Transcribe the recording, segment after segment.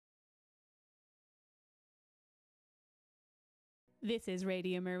This is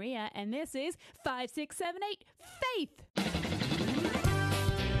Radio Maria, and this is 5678 Faith.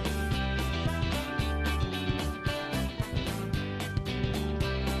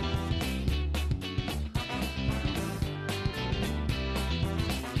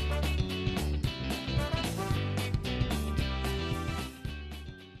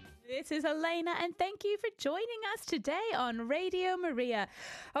 This is Elena, and thank you for joining us today on Radio Maria.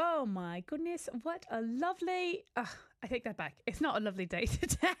 Oh my goodness, what a lovely... I take that back. It's not a lovely day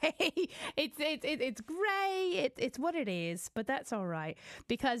today. It's grey. It's what it is, but that's all right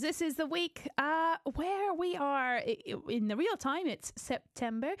because this is the week where we are in the real time. It's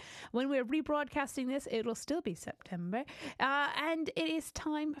September. When we're rebroadcasting this, it'll still be September, and it is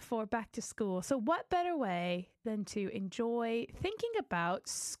time for back to school. So, what better way than to enjoy thinking about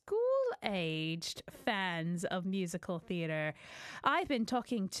school-aged fans of musical theatre? I've been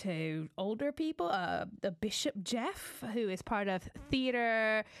talking to older people, Bishop Jeff, who is part of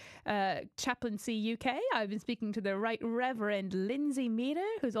Theatre Chaplaincy UK. I've been speaking to the Right Reverend Lindsay Meader,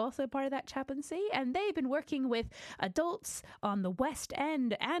 who's also part of that chaplaincy, and they've been working with adults on the West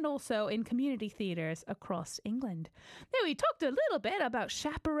End and also in community theatres across England. Now, we talked a little bit about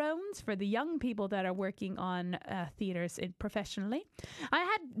chaperones for the young people that are working on theatres professionally. I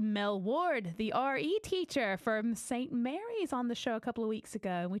had Mel Ward, the RE teacher from St. Mary's, on the show a couple of weeks ago,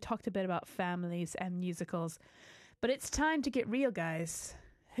 and we talked a bit about families and musicals. But it's time to get real, guys.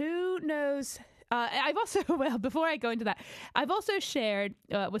 Who knows? I've also, well, before I go into that, I've also shared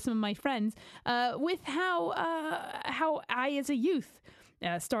with some of my friends with how I, as a youth,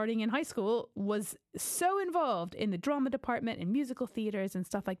 starting in high school, was so involved in the drama department and musical theatres and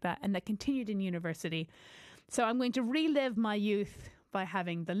stuff like that, and that continued in university. So I'm going to relive my youth by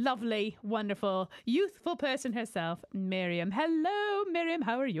having the lovely, wonderful, youthful person herself, Miriam. Hello, Miriam.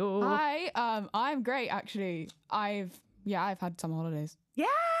 How are you? Hi. I'm great, actually. I've had summer holidays.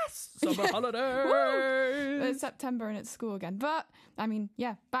 Yes, summer holidays. It's September and it's school again. But I mean,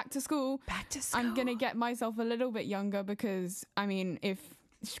 yeah, back to school. Back to school. I'm gonna get myself a little bit younger because I mean,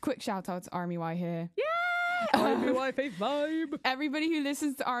 quick shout out to Army Y here. Yeah. Army Y faith vibe. Everybody who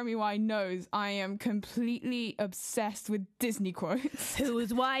listens to Army Y knows I am completely obsessed with Disney quotes. Who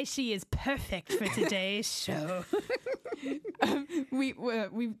is why she is perfect for today's show. We were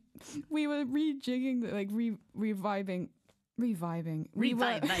rejigging, like reviving. We were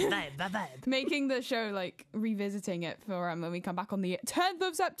making the show, like revisiting it for when we come back on the 10th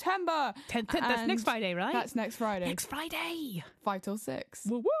of September. 10th, that's next Friday, right? That's next Friday. Next Friday. 5 till 6.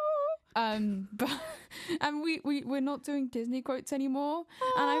 Woo woo. But we're not doing Disney quotes anymore,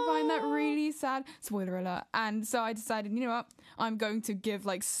 and I find that really sad. Spoiler alert. And so I decided, you know what, I'm going to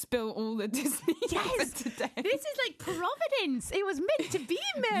spill all the Disney today. This is like Providence. It was meant to be,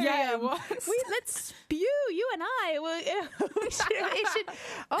 Miriam. Yeah, it was. Let's spew, you and I.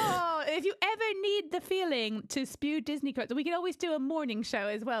 If you ever need the feeling to spew Disney quotes, we can always do a morning show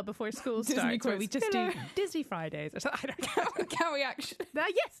as well before school Disney starts, quotes. where we just do Disney Fridays or something. I don't know. Can we actually?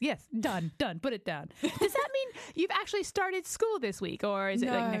 Yes. Done. Put it down. Does that mean you've actually started school this week, or is it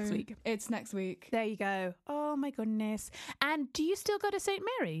like next week? It's next week. There you go. Oh my goodness. And do you still go to St.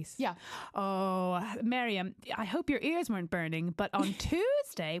 Mary's? Yeah. Oh, Miriam, I hope your ears weren't burning, but on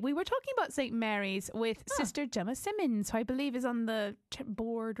Tuesday we were talking about St. Mary's with Sister Gemma Simmons, who I believe is on the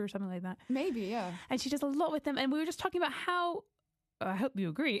board or something like that. Maybe, yeah. And she does a lot with them, and we were just talking about how I hope you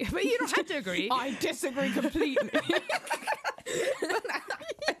agree, but you don't have to agree. I disagree completely.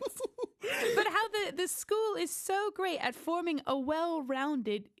 But how the school is so great at forming a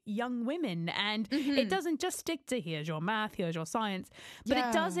well-rounded young women, and it doesn't just stick to here's your math, here's your science, but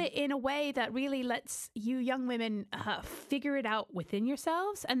it does it in a way that really lets you young women figure it out within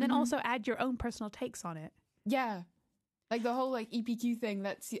yourselves, and then also add your own personal takes on it. Yeah. Like the whole EPQ thing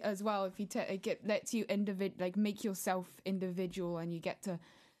lets you as well. If you lets you make yourself individual, and you get to.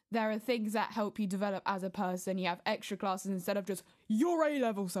 There are things that help you develop as a person. You have extra classes instead of just your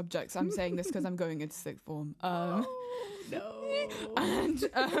A-level subjects. I'm saying this because I'm going into sixth form. No. And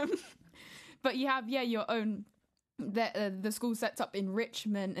but you have your own. The school sets up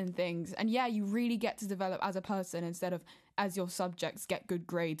enrichment and things, and you really get to develop as a person instead of as your subjects get good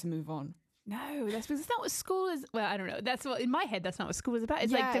grades and move on. No, that's not what school is. Well, I don't know. That's what in my head. That's not what school is about.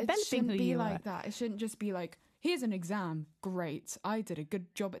 It's like developing who you are. It shouldn't be like that. It shouldn't just be like, here's an exam. Great. I did a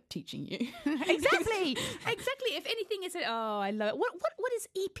good job at teaching you. Exactly. If anything, it's I love it. What is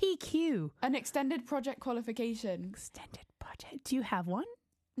EPQ? An extended project qualification. Extended project. Do you have one?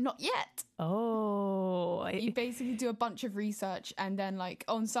 Not yet. Oh. You basically do a bunch of research and then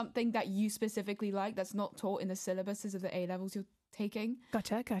on something that you specifically like that's not taught in the syllabuses of the A levels you're taking.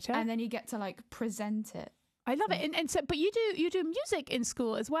 Gotcha. And then you get to present it I love it. And so, but you do music in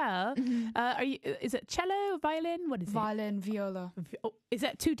school as well. Are you? Is it cello, violin? What is it? Violin, viola. Oh, is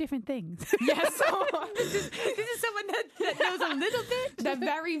that two different things? Yes. this is someone that knows a little bit. They're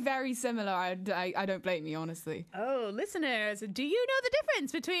very, very similar. I don't blame you, honestly. Oh, listeners, do you know the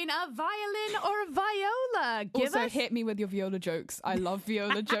difference between a violin or a viola? Also, hit me with your viola jokes. I love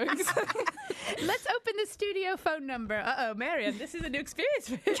viola jokes. Let's open the studio phone number. Uh-oh, Mariam, this is a new experience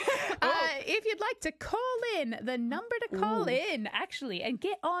for you. If you'd like to call in, the number to call in, actually, and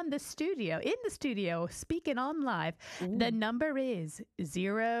get on the studio, in the studio, speaking on live, the number is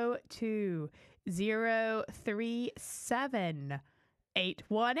 02037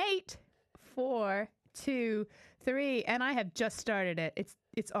 818 423. And I have just started it.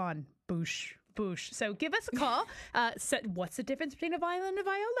 It's on. Boosh. So give us a call. What's the difference between a violin and a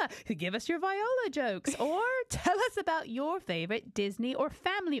viola? Give us your viola jokes or tell us about your favorite Disney or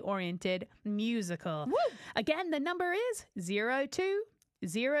family-oriented musical. Woo! Again, the number is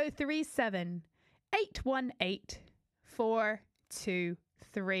 02037 818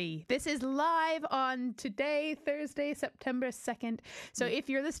 423. This is live on today, Thursday, September 2nd. So if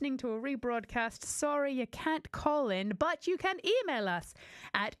you're listening to a rebroadcast, sorry you can't call in, but you can email us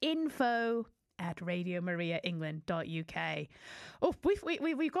at info@radiomariaengland.uk. Oh,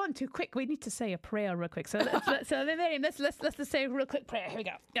 we've gone too quick. We need to say a prayer real quick. So let's say a real quick prayer. Here we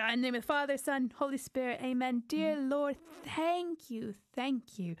go. In the name of the Father, Son, Holy Spirit. Amen. Dear Lord, thank you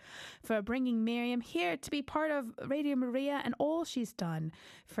for bringing Miriam here to be part of Radio Maria and all she's done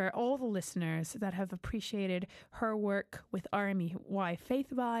for all the listeners that have appreciated her work with RMY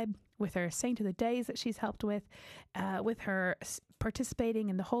Faith Vibe, with her Saint of the Days that she's helped with her participating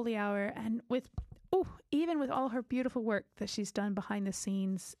in the Holy Hour, and even with all her beautiful work that she's done behind the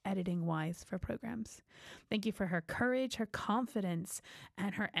scenes, editing-wise for programs. Thank you for her courage, her confidence,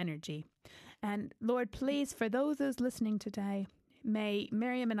 and her energy. And Lord, please, for those listening today, may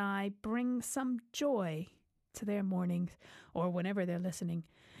Miriam and I bring some joy to their mornings or whenever they're listening.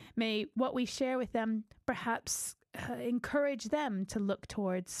 May what we share with them perhaps encourage them to look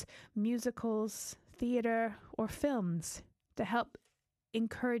towards musicals, theater, or films to help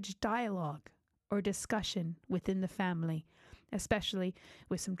encourage dialogue or discussion within the family, especially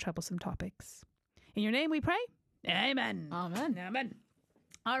with some troublesome topics. In your name we pray. Amen. Amen. Amen.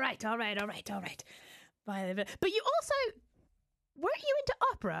 All right. But you also, weren't you into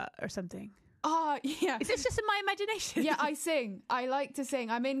opera or something? Yeah. Is this just in my imagination? Yeah, I sing. I like to sing.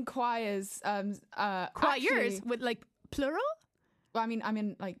 I'm in choirs. Choirs actually, with like plural? Well, I'm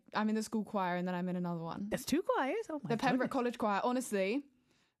in the school choir, and then I'm in another one. There's two choirs. Oh my! The Pembroke College Choir. Honestly,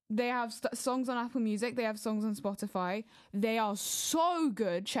 they have songs on Apple Music. They have songs on Spotify. They are so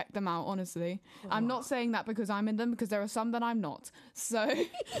good. Check them out. Honestly, I'm not saying that because I'm in them, because there are some that I'm not. So,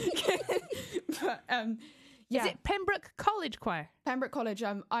 but yeah. Is it Pembroke College Choir? Pembroke College.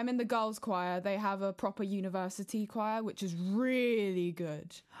 I'm in the girls' choir. They have a proper university choir, which is really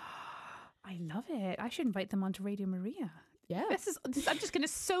good. I love it. I should invite them onto Radio Maria. Yeah. I'm just going to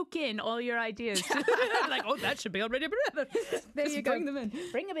soak in all your ideas. Like, that should be on Radio Maria. There you go. Bring them in.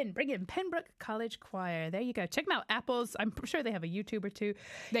 Bring in. Pembroke College Choir. There you go. Check them out. Apples. I'm sure they have a YouTube or two.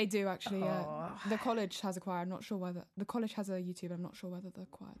 They do, actually, yeah. The college has a choir. I'm not sure whether... The college has a YouTube. I'm not sure whether the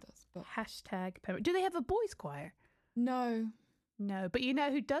choir does. But Hashtag Pembroke. Do they have a boys' choir? No. But you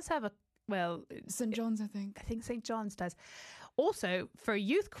know who does have a... Well... St. John's, I think. I think St. John's does. Also, for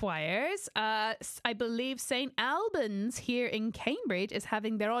youth choirs, I believe St. Albans here in Cambridge is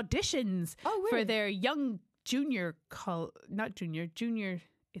having their auditions for their young junior,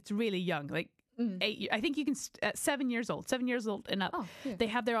 it's really young, like 8, I think you can, 7 years old and up. They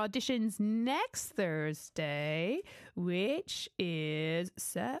have their auditions next Thursday, which is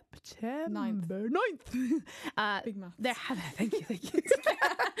September 9th. Big maths. Thank you.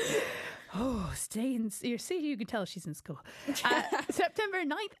 You can tell she's in school. September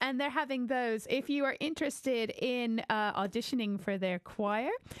 9th, and they're having those. If you are interested in auditioning for their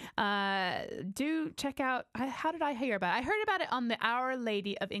choir, do check out, how did I hear about it? I heard about it on the Our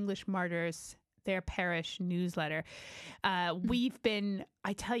Lady of English Martyrs, their parish newsletter. I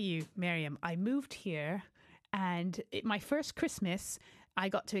tell you, Miriam, I moved here, and my first Christmas, I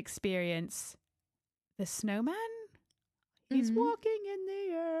got to experience the snowman. He's walking in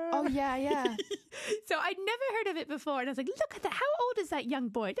the air. Oh, yeah. So I'd never heard of it before. And I was like, look at that. How old is that young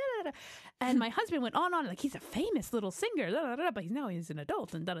boy? Da, da, da. And my husband went on, like, he's a famous little singer, but he's an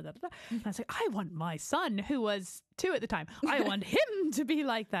adult. And, and I was like, I want my son, who was 2 at the time, I want him to be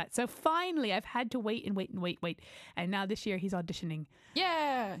like that. So finally, I've had to wait. And now this year, he's auditioning.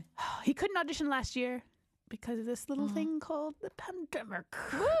 Yeah. He couldn't audition last year because of this little thing called the pandemic.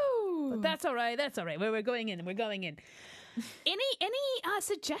 Woo! But that's all right. That's all right. We're going in. We're going in. Any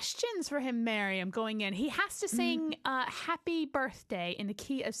suggestions for him, Miriam, going in? He has to sing Happy Birthday in the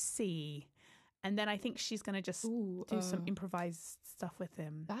key of C. And then I think she's going to just do some improvised stuff with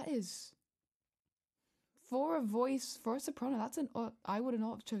him. That is... For a voice, for a soprano, that's I would have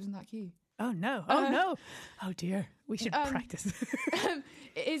not chosen that key. Oh, no. Oh, no. Oh, dear. We should practice.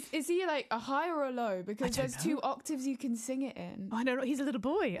 Is he like a high or a low? Because there's 2 octaves you can sing it in. I don't know. He's a little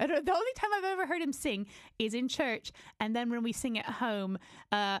boy. The only time I've ever heard him sing is in church. And then when we sing at home,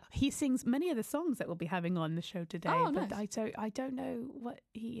 he sings many of the songs that we'll be having on the show today. Oh, but nice. I don't know what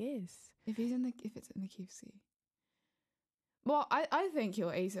he is. If it's in the key of C. Well, I think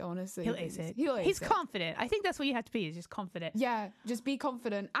he'll ace it, honestly. He'll ace it. He's confident. I think that's what you have to be, is just confident. Yeah, just be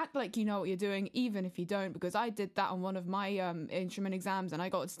confident. Act like you know what you're doing, even if you don't, because I did that on one of my instrument exams and I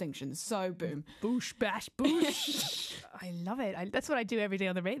got distinctions. So, boom. Boosh, bash, boosh. I love it. That's what I do every day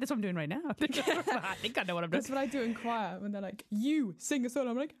on the radio. That's what I'm doing right now. I think I know what I'm doing. That's what I do in choir when they're like, you sing a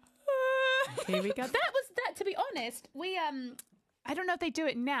solo. I'm like, Here we go. That, to be honest, we... I don't know if they do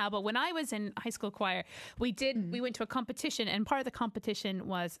it now, but when I was in high school choir, we went to a competition, and part of the competition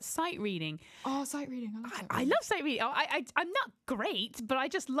was sight reading. Oh, sight reading. I love sight reading. I'm not great, but I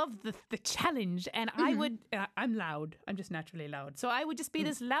just love the challenge. And I'm loud. I'm just naturally loud. So I would just be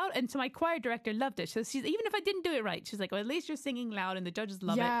this loud. And so my choir director loved it. So even if I didn't do it right, she's like, well, at least you're singing loud and the judges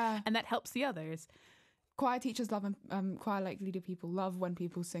love it. And that helps the others. Choir teachers love choir leader people love when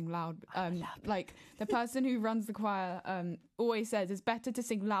people sing loud. Like the person who runs the choir always says it's better to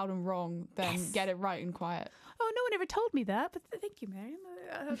sing loud and wrong than get it right and quiet. Oh, no one ever told me that, but thank you,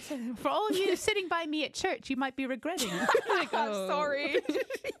 Miriam. For all you sitting by me at church, you might be regretting it. I'm sorry.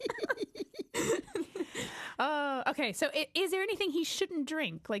 Okay. So is there anything he shouldn't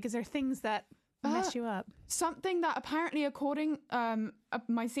drink? Like, is there things that mess you up? Something that apparently, according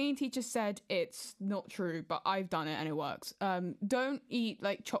my singing teacher said it's not true, but I've done it and it works. Don't eat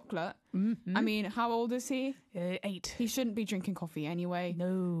like chocolate. I mean, how old is he? 8. He shouldn't be drinking coffee anyway.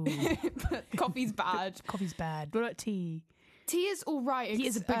 No. But coffee's bad. Coffee's bad. What about tea? Tea is all right. He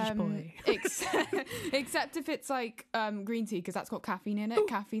is a British boy. Except if it's like green tea, because that's got caffeine in it. Ooh.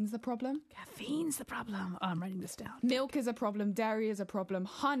 Caffeine's the problem. Caffeine's the problem. Oh, I'm writing this down. Milk is a problem. Dairy is a problem.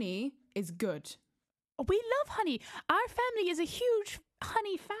 Honey is good. Oh, we love honey. Our family is a huge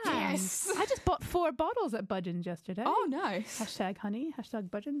honey fan. Yes. I just bought 4 bottles at Budgeons yesterday. Oh, nice. Hashtag honey. Hashtag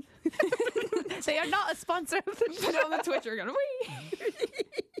Budgeons. They are not a sponsor of the show. Put it on the Twitter again.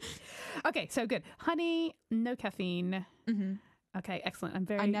 Okay, so good. Honey, no caffeine. Mm-hmm. Okay,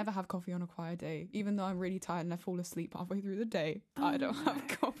 excellent. I never have coffee on a choir day, even though I'm really tired and I fall asleep halfway through the day. I don't have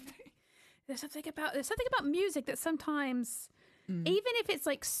coffee. There's something about music that sometimes, even if it's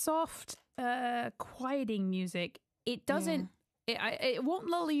like soft, quieting music, it doesn't. Yeah. It won't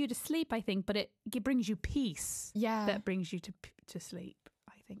lull you to sleep, I think, but it brings you peace. Yeah, that brings you to sleep,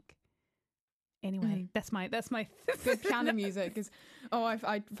 I think. Anyway, that's my good piano music is. Oh,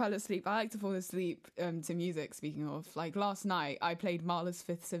 I fell asleep. I like to fall asleep to music. Speaking of, like last night, I played Mahler's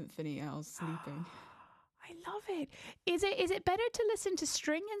Fifth Symphony and I was sleeping. I love it. Is it better to listen to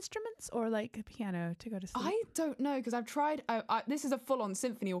string instruments or like a piano to go to sleep? I don't know, because I've tried. This is a full-on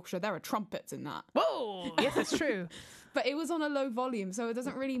symphony orchestra. There are trumpets in that. Whoa! Yes, that's true. But it was on a low volume, so it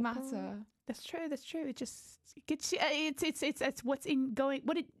doesn't really matter. That's true. It just gets you. It's what's in going.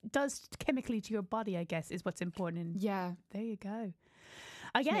 What it does chemically to your body, I guess, is what's important. Yeah. There you go.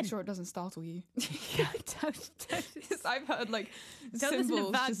 Again, make sure it doesn't startle you. don't. I've heard like don't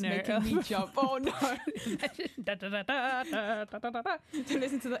cymbals just making me jump. Oh no! Don't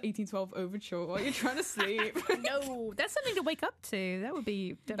listen to the 1812 overture while you're trying to sleep. No, that's something to wake up to. That would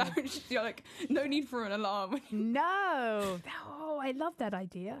be. You're like, no need for an alarm. No. Oh, I love that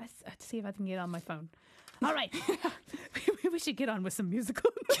idea. Let's see if I can get on my phone. All right, we should get on with some musical.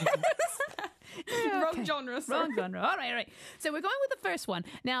 Wrong genre. Sorry. Wrong genre. All right. So we're going with the first one.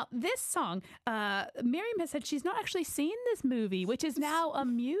 Now, this song, Miriam has said she's not actually seen this movie, which is now a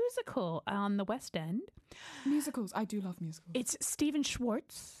musical on the West End. Musicals. I do love musicals. It's Stephen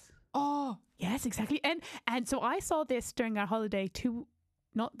Schwartz. Oh. Yes, exactly. And so I saw this during our holiday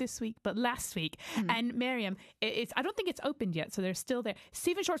not this week, but last week. And Miriam, I don't think it's opened yet, so they're still there.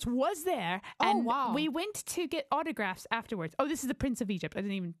 Stephen Schwartz was there, and we went to get autographs afterwards. Oh, this is the Prince of Egypt. I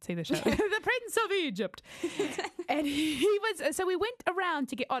didn't even say the show. The Prince of Egypt. And he was, so we went around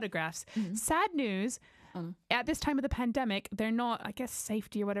to get autographs. Sad news. At this time of the pandemic, they're not, I guess,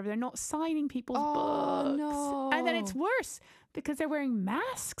 safety or whatever, they're not signing people's books. No. And then it's worse because they're wearing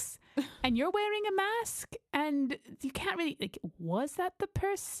masks and you're wearing a mask and you can't really, like, was that the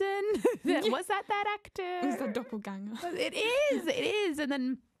person? Was that actor? It was the doppelganger. It is. And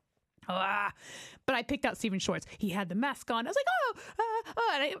then But I picked out Stephen Schwartz. He had the mask on. I was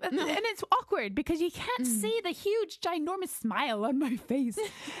like, and it's awkward because you can't see the huge, ginormous smile on my face.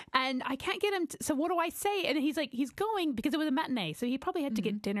 And I can't get him. So what do I say? And he's like, he's going because it was a matinee. So he probably had to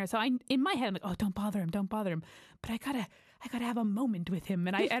get dinner. So in my head, I'm like, oh, don't bother him. But I gotta have a moment with him.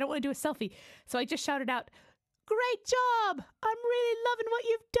 And I don't want to do a selfie. So I just shouted out, great job. I'm really loving what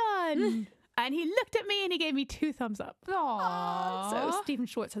you've done. And he looked at me and he gave me 2 thumbs up. Aww. So Stephen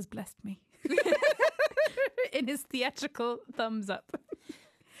Schwartz has blessed me in his theatrical thumbs up.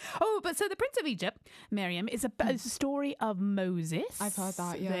 But so the Prince of Egypt, Miriam, is a story of Moses. I've heard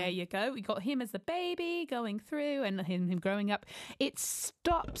that, yeah. There you go. We got him as the baby going through and him growing up. It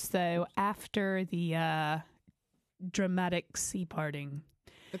stops, though, after the dramatic sea parting.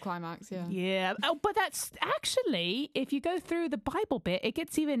 The climax, yeah. Yeah. Oh, but that's actually, if you go through the Bible bit, it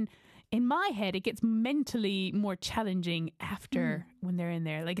gets even... In my head, it gets mentally more challenging after when they're in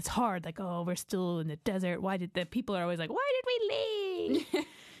there. Like, it's hard. Like, oh, we're still in the desert. Why did the people are always like, why did we leave?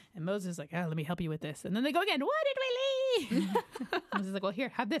 And Moses is like, oh, let me help you with this. And then they go again, why did we leave? Moses is like, well,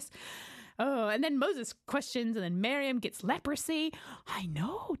 here, have this. Oh, and then Moses questions, and then Miriam gets leprosy. I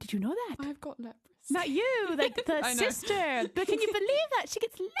know. Did you know that? I've got leprosy. Not you, like the sister. But can you believe that? She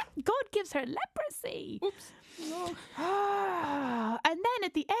gets God gives her leprosy. Oops. No. And then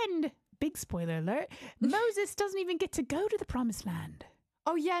at the end, big spoiler alert, Moses doesn't even get to go to the promised land.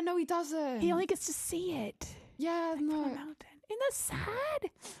 Oh, yeah, no, he doesn't. He only gets to see it. Yeah, From a no. mountain. Isn't that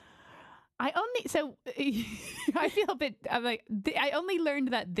sad? I feel a bit, I'm like, I only learned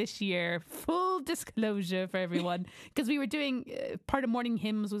that this year, full disclosure for everyone, because we were doing, part of morning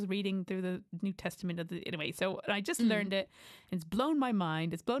hymns was reading through the New Testament anyway, so I just learned it, and it's blown my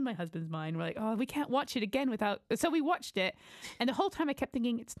mind, it's blown my husband's mind. We're like, oh, we can't watch it again so we watched it, and the whole time I kept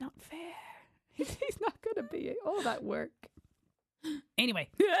thinking, it's not fair. He's not going to be all that work. Anyway,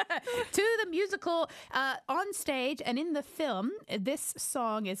 to the musical on stage and in the film, this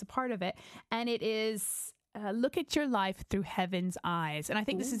song is a part of it, and it is Look at Your Life Through Heaven's Eyes. And I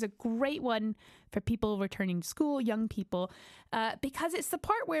think this is a great one for people returning to school, young people, because it's the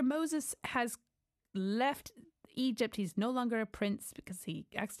part where Moses has left Egypt. He's no longer a prince because he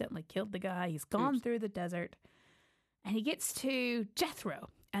accidentally killed the guy. He's gone through the desert, and he gets to Jethro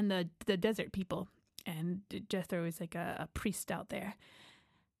and the desert people. And Jethro is like a priest out there.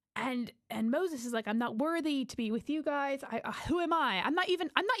 And Moses is like, I'm not worthy to be with you guys. Who am I? I'm not even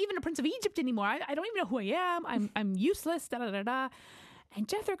a prince of Egypt anymore. I don't even know who I am. I'm useless. Da da da da. And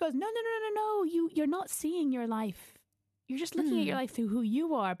Jethro goes, no. You're not seeing your life. You're just looking at your life through who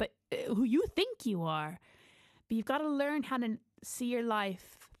you are, but who you think you are. But you've got to learn how to see your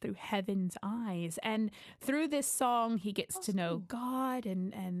life through heaven's eyes. And through this song, he gets to know God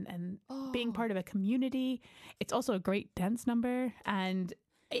and being part of a community. It's also a great dance number. And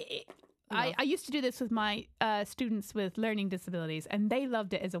I used to do this with my students with learning disabilities, and they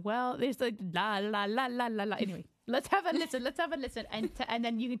loved it as well. There's like la la la la la la. Anyway, let's have a listen, and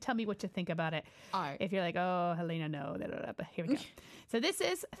then you can tell me what you think about it. All right. If you're like, oh, Helena, no, but here we go. So this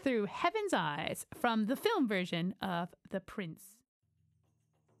is Through Heaven's Eyes from the film version of The Prince.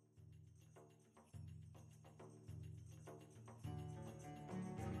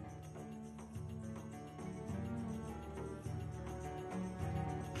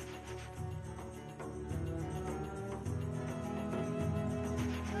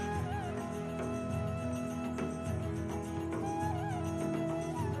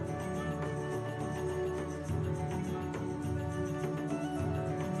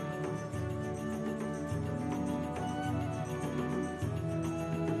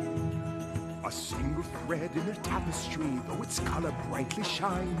 A single thread in a tapestry, though its color brightly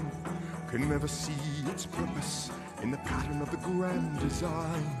shine, can never see its purpose in the pattern of the grand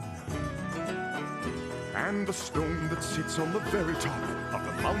design. And the stone that sits on the very top of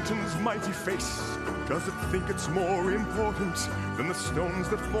the mountain's mighty face, does it think it's more important than the stones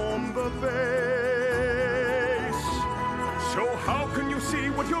that form the base? So how can you see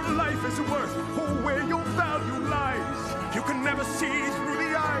what your life is worth, or where your value lies? You can never see through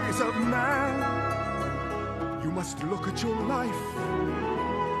the eyes of man. You must look at your life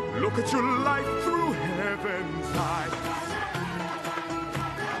through heaven's eyes.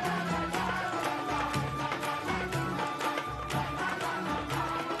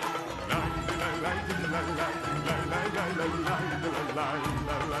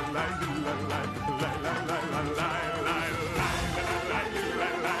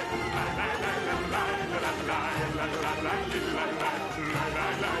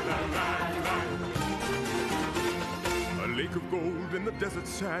 flake of gold in the desert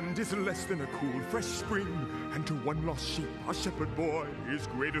sand is less than a cool, fresh spring. And to one lost sheep, a shepherd boy is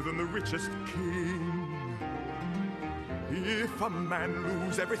greater than the richest king. If a man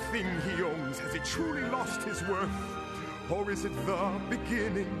lose everything he owns, has he truly lost his worth? Or is it the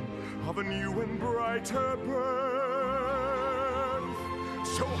beginning of a new and brighter birth?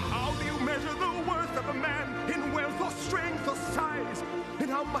 So how do you measure the worth of a man? In wealth or strength or size? In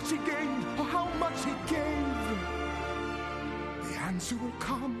how much he gained or how much he gave? The answer will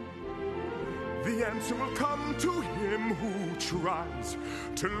come. The answer will come to him who tries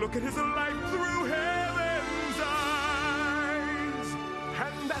to look at his life through heaven's eyes.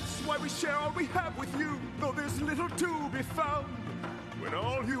 And that's why we share all we have with you, though there's little to be found. When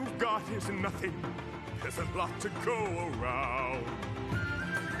all you've got is nothing, there's a lot to go around.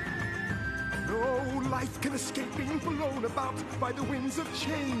 No life can escape being blown about by the winds of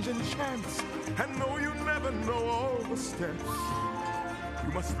change and chance. And though you never know all the steps,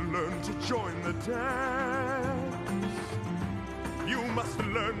 you must learn to join the dance. You must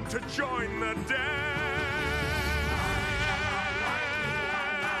learn to join the dance.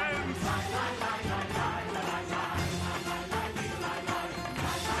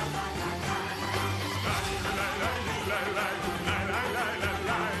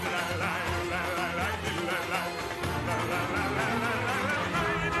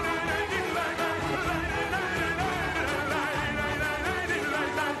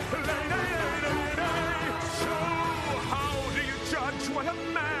 What a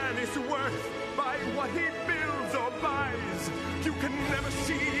man is worth by what he builds or buys. You can never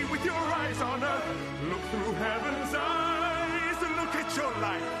see with your eyes on earth. Look through heaven's eyes. Look at your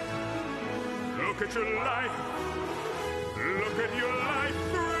life. Look at your life. Look at your life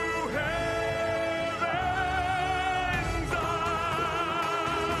through heaven's eyes.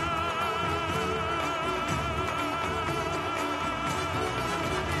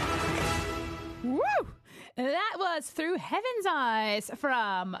 Woo! That was Through Heaven's Eyes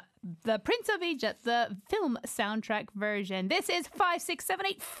from The Prince of Egypt, the film soundtrack version. This is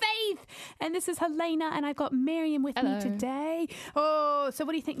 5678 Faith, and this is Helena, and I've got Miriam with me today. Oh, so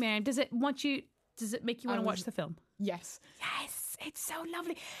what do you think, Miriam? Does it make you want to watch the film? Yes. Yes, it's so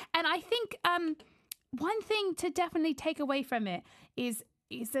lovely. And I think one thing to definitely take away from it is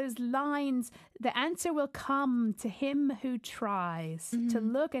those lines, the answer will come to him who tries to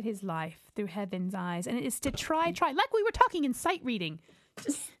look at his life through heaven's eyes. And it is to try. Like we were talking in sight reading.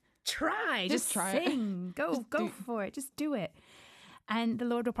 Just try. Just try sing. Go for it. Just do it. And the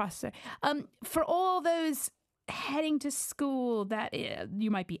Lord will prosper. For all those heading to school that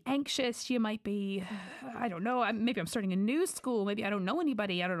you might be anxious, you might be, I don't know, maybe I'm starting a new school, maybe I don't know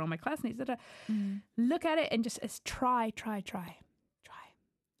anybody, I don't know my classmates. Look at it and just try.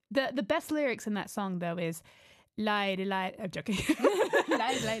 The best lyrics in that song, though, is lie. I'm joking.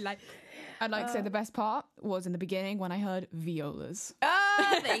 lie. I'd like to say the best part was in the beginning when I heard violas.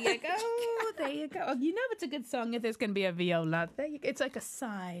 Oh, there you go. Oh, you know it's a good song if there's going to be a viola. It's like a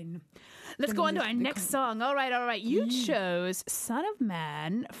sign. Let's go on to our next song. All right. You chose Son of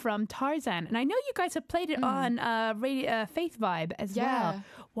Man from Tarzan. And I know you guys have played it on Faith Vibe as well.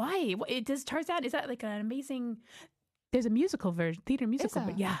 Why? Does Tarzan, is that like an amazing... There's a musical version, theater musical,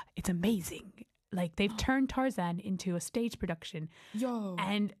 but yeah, it's amazing. Like they've turned Tarzan into a stage production.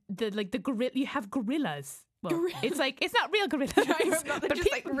 And the gorilla, you have gorillas. Well, it's not real gorillas. They're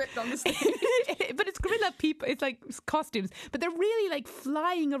just like ripped on the stage. But it's gorilla people. It's like costumes, but they're really like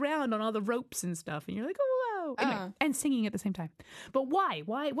flying around on all the ropes and stuff. And you're like, oh wow, anyway, and singing at the same time. But why?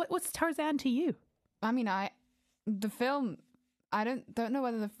 What's Tarzan to you? I mean, the film. I don't know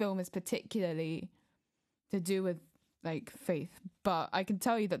whether the film is particularly to do with like faith, but I can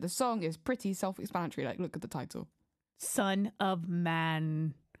tell you that the song is pretty self-explanatory. Like, look at the title, Son of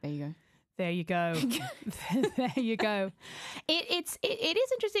Man. There you go. There you go. There you go. It is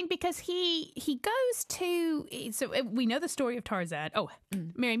interesting because he goes to, so we know the story of Tarzan. Oh,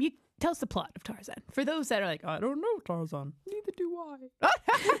 Miriam, you tell us the plot of Tarzan. For those that are like, I don't know Tarzan. Neither do I.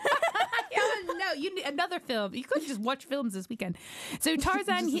 No, you need another film. You could just watch films this weekend. So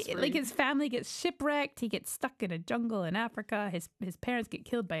Tarzan, his family gets shipwrecked. He gets stuck in a jungle in Africa. His parents get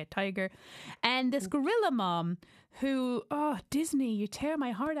killed by a tiger. And this gorilla mom who, Disney, you tear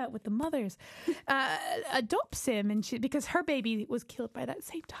my heart out with the mothers, adopts him because her baby was killed by that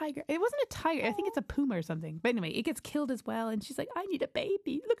same tiger. It wasn't a tiger. I think it's a puma or something. But anyway, it gets killed as well. And she's like, I need a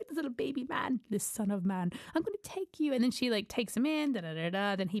baby. Look at this little baby man, this son of man. I'm going to take you. And then she like takes him in.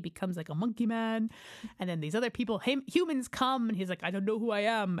 Then he becomes like a monkey man. And then these other people, humans come. And he's like, I don't know who I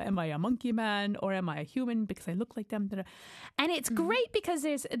am. Am I a monkey man or am I a human because I look like them? And it's great because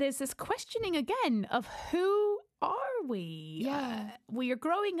there's this questioning again of who are we? Yeah. We are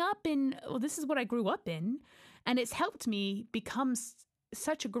growing up in, well, this is what I grew up in, and it's helped me become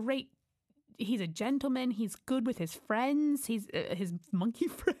such a great. He's a gentleman. He's good with his friends. He's his monkey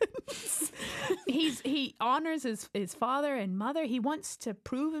friends. He honors his father and mother. He wants to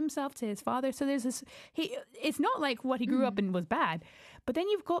prove himself to his father. So there's this. It's not like what he grew up in was bad, but then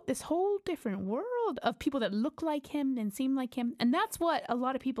you've got this whole different world of people that look like him and seem like him, and that's what a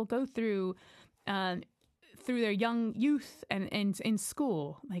lot of people go through. Through their young youth and in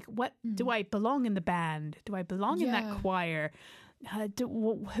school, like, what do I belong in the band? Do I belong in that choir?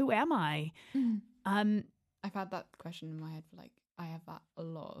 Who am I? I've had that question in my head for like, I have that a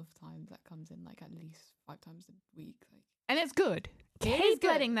lot of times. That comes in like at least 5 times a week. Like, and it's good. Keep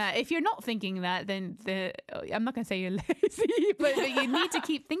letting that. If you're not thinking that, then I'm not going to say you're lazy, but you need to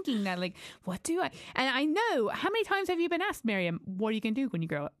keep thinking that. Like, what do I? And I know, how many times have you been asked, Miriam, what are you going to do when you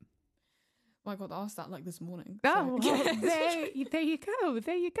grow up? well, I got asked that like this morning. Oh, well, there you go.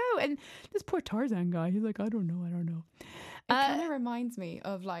 There you go. And this poor Tarzan guy, he's like, I don't know. It kind of reminds me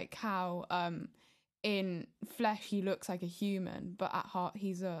of like how in flesh he looks like a human, but at heart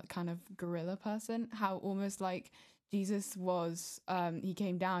he's a kind of gorilla person. How almost like Jesus was, he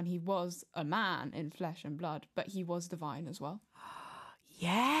came down, he was a man in flesh and blood, but he was divine as well.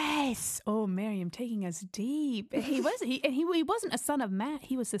 Yes. Oh, Miriam, taking us deep. He wasn't a son of man.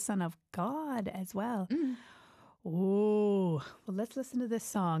 He was the son of God as well. Oh, well, let's listen to this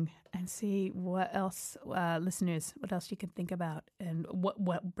song and see what else, listeners, what else you can think about and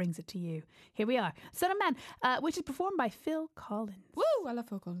what brings it to you. Here we are, Son of Man, which is performed by Phil Collins. Woo! I love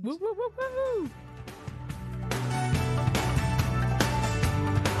Phil Collins. Woo, woo, woo, woo.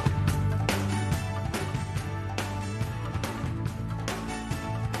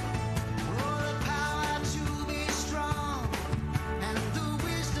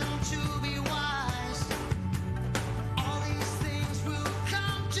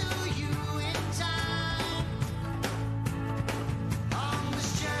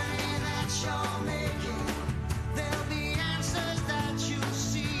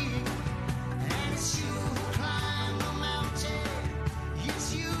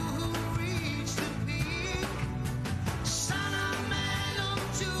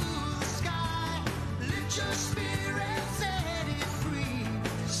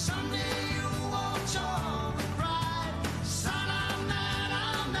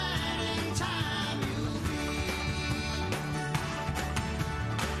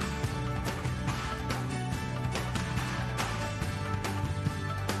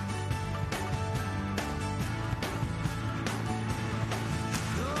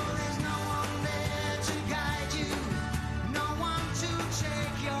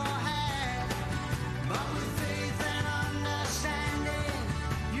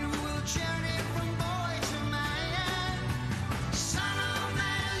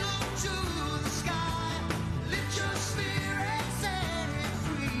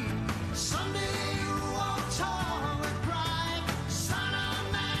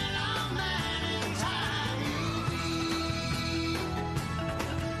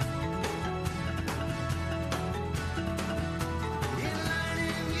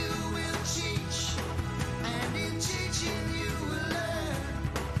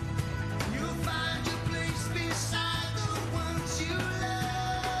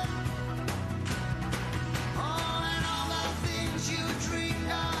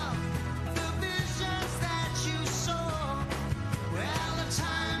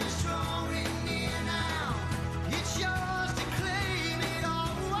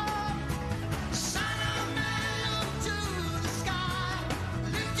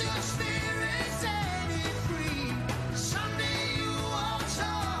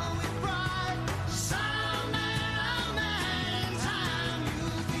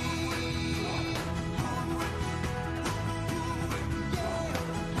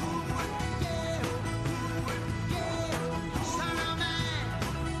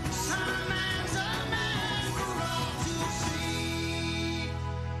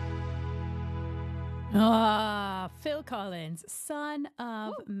 Phil Collins, Son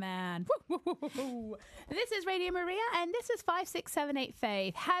of Man. Woo, woo, woo, woo. This is Radio Maria, and this is 5678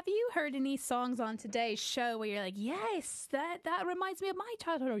 Faith. Have you heard any songs on today's show where you're like, yes, that reminds me of my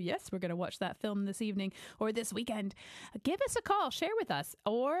childhood, or yes, we're going to watch that film this evening or this weekend? Give us a call, share with us,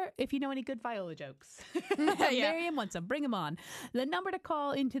 or if you know any good viola jokes. Miriam wants them, bring them on. The number to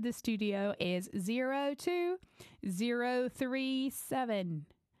call into the studio is 02037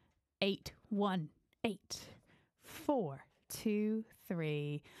 818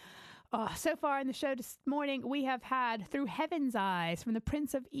 423. Oh, so far in the show this morning, we have had Through Heaven's Eyes from the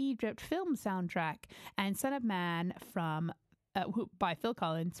Prince of Egypt film soundtrack and Son of Man from by Phil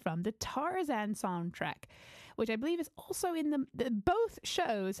Collins from the Tarzan soundtrack, which I believe is also in both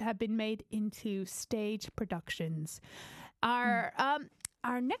shows have been made into stage productions. Our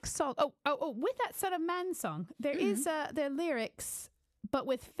next song, with that Son of Man song, there is the lyrics, but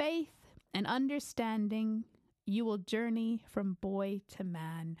with faith and understanding, you will journey from boy to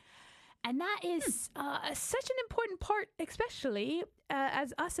man. And that is such an important part, especially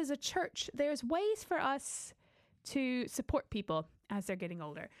as us as a church. There's ways for us to support people as they're getting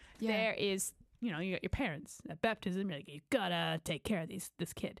older. Yeah. There is, you got your parents at baptism. You're like, you gotta take care of this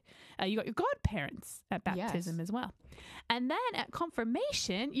kid. You got your godparents at baptism as well. And then at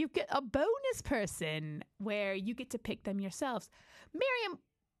confirmation, you get a bonus person where you get to pick them yourselves. Miriam,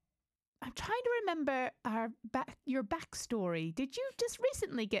 I'm trying to remember your backstory. Did you just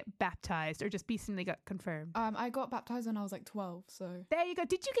recently get baptized or just recently got confirmed? I got baptized when I was like 12, so... There you go.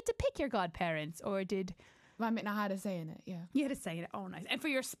 Did you get to pick your godparents or did... I mean, I had a say in it, yeah. You had a say in it. Oh, nice. And for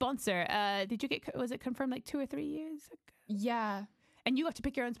your sponsor, was it confirmed like 2 or 3 years ago? Yeah. And you got to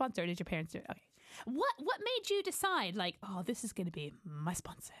pick your own sponsor or did your parents do it? Okay. What made you decide like, oh, this is going to be my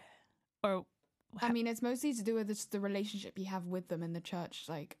sponsor? Or... I mean, it's mostly to do with just the relationship you have with them in the church,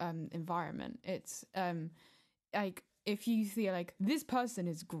 like, environment. It's, like, if you feel like, this person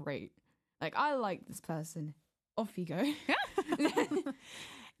is great, like, I like this person, off you go.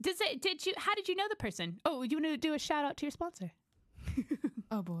 How did you know the person? Oh, you want to do a shout out to your sponsor?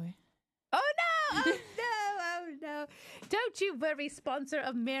 Oh, boy. Oh, no! Oh, no! Oh, no. Don't you worry, sponsor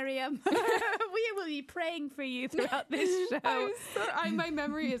of Miriam. We will be praying for you throughout this show. My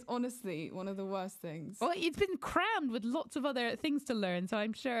memory is honestly one of the worst things. Well, it's been crammed with lots of other things to learn, so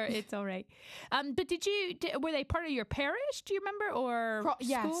I'm sure it's all right. But were they part of your parish, do you remember, or school?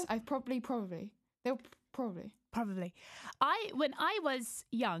 Yes, probably. They were probably. Probably. When I was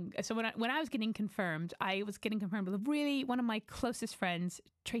young, so when I was getting confirmed, I was getting confirmed with one of my closest friends,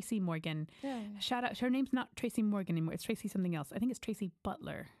 Tracy Morgan. Yeah. Shout out. Her name's not Tracy Morgan anymore. It's Tracy something else. I think it's Tracy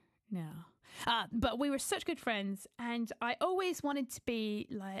Butler now. But we were such good friends, and I always wanted to be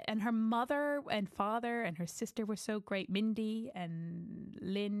like, and her mother and father and her sister were so great, Mindy and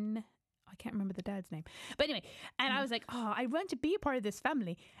Lynn. I can't remember the dad's name. But anyway, and I was like, oh, I want to be a part of this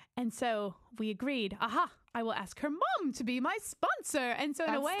family. And so we agreed, I will ask her mom to be my sponsor. And so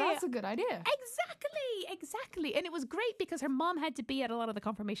in a way... That's a good idea. Exactly. And it was great because her mom had to be at a lot of the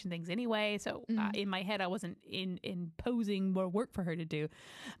confirmation things anyway. So in my head, I wasn't imposing more work for her to do.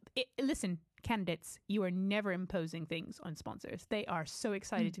 Listen, candidates, you are never imposing things on sponsors. They are so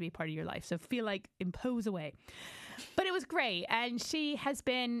excited to be part of your life. So feel like impose away. But it was great. And she has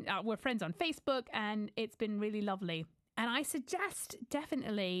been, we're friends on Facebook, and it's been really lovely. And I suggest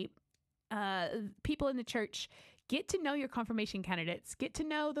definitely people in the church get to know your confirmation candidates, get to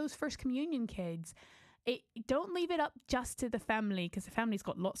know those first communion kids. Don't leave it up just to the family, because the family's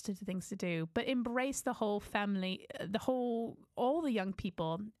got lots of things to do, but embrace the whole family, all the young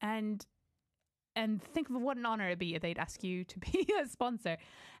people, and think of what an honor it'd be if they'd ask you to be a sponsor,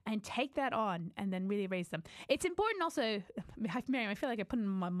 and take that on and then really raise them. It's important also, Miriam, I feel like I put in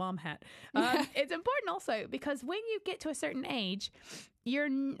my mom hat. It's important also because when you get to a certain age, your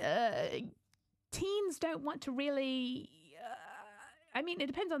teens don't want to really... I mean, it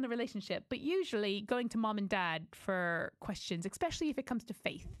depends on the relationship, but usually going to mom and dad for questions, especially if it comes to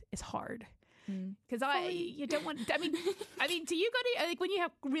faith, is hard. Because you don't want. I mean, do you go to like when you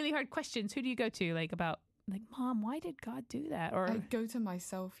have really hard questions? Who do you go to? Like about like, Mom, why did God do that? Or I go to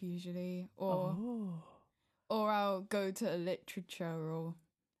myself usually, or I'll go to literature, or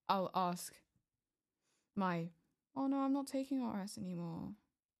I'll ask my. Oh no, I'm not taking RS anymore.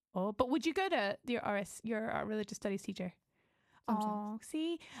 Oh, but would you go to your religious studies teacher? Oh,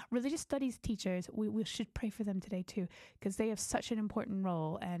 see, religious studies teachers, we should pray for them today too, because they have such an important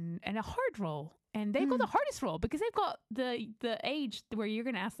role and a hard role, and they've got the hardest role because they've got the age where you're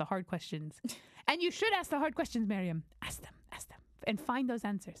going to ask the hard questions, and you should ask the hard questions, Miriam. Ask them, and find those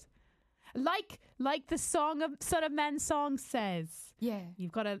answers. Like the Son of Man song says. Yeah,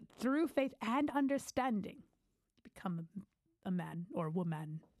 you've got to, through faith and understanding, become a man or a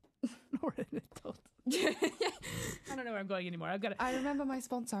woman or an adult. I don't know where I'm going anymore. I remember my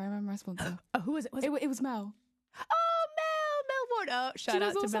sponsor. Who was it? It was Mel. Oh, Mel Ward. Oh, shout out to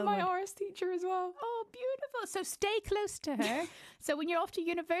Mel. She was also my RS teacher as well. Oh, beautiful. So stay close to her. So when you're off to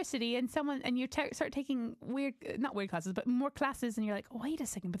university and you start taking not weird classes, but more classes, and you're like, wait a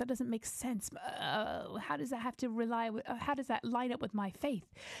second, but that doesn't make sense. How does that have to how does that line up with my faith?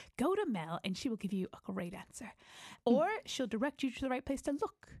 Go to Mel, and she will give you a great answer, or she'll direct you to the right place to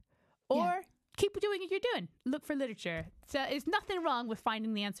look. or keep doing what you're doing. Look for literature. So there's nothing wrong with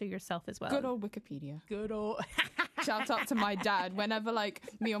finding the answer yourself as well. Good old Wikipedia. Good old. Shout out to my dad. Whenever like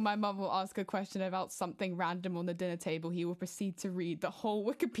me or my mum will ask a question about something random on the dinner table, he will proceed to read the whole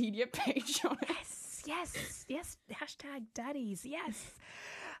Wikipedia page on it. Yes. Hashtag daddies. Yes.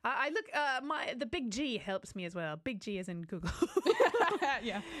 I look. The big G helps me as well. Big G is in Google.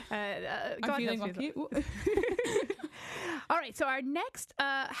 Yeah. God I'm feeling helps me lucky. as well. All right. So our next.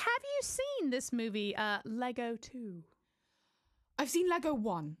 Have you seen this movie, Lego 2? I've seen Lego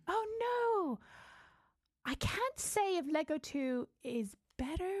 1. Oh no. I can't say if Lego 2 is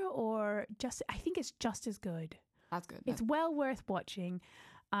better or just. I think it's just as good. That's good. It's well worth watching.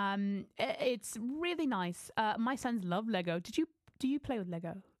 It's really nice. My sons love Lego. Do you play with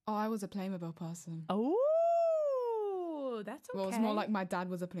Lego? Oh, I was a Playmobil person. Oh, that's okay. Well, it's more like my dad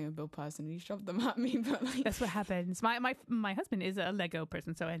was a Playmobil person and he shoved them at me. But like, that's what happens. My husband is a Lego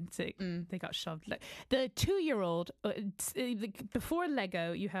person, so they got shoved. Like, the 2-year-old, before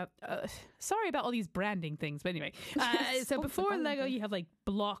Lego, you have. Sorry about all these branding things, but anyway. So before Lego, you have like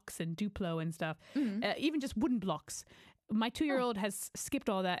blocks and Duplo and stuff. Even just wooden blocks. My 2-year-old has skipped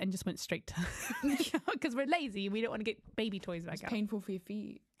all that and just went straight to because we're lazy. We don't want to get baby toys back it's out. painful for your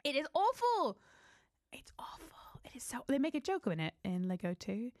feet. It is awful. It's awful. It is so. They make a joke in it in Lego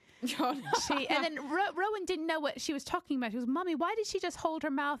 2. And then Rowan didn't know what she was talking about. She was, "Mommy, why did she just hold her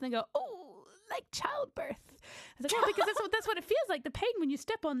mouth and go, oh, like childbirth?" I was like, "Oh, because that's what it feels like. The pain when you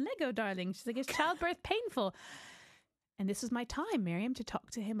step on Lego, darling." She's like, "Is childbirth painful?" And this was my time, Miriam, to talk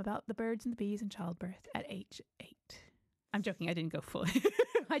to him about the birds and the bees and childbirth at age 8. I'm joking. I didn't go full.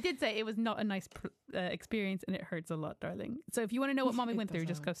 I did say it was not a nice experience and it hurts a lot, darling. So if you want to know what Mommy went through,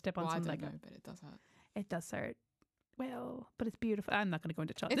 just go step on some Lego. I don't know, but it does hurt. It does hurt. Well, but it's beautiful. I'm not going to go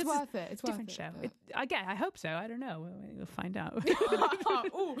into child. It's worth it. It's different worth show. it. Again, I hope so. I don't know. We'll find out.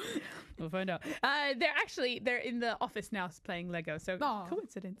 We'll find out. They're in the office now playing Lego. So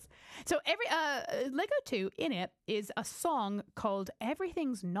coincidence. So every Lego 2 in it is a song called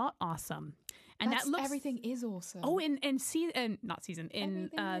 "Everything's Not Awesome." And that looks everything is awesome. Oh, in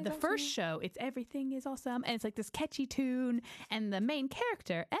the first show, it's "Everything is Awesome," and it's like this catchy tune, and the main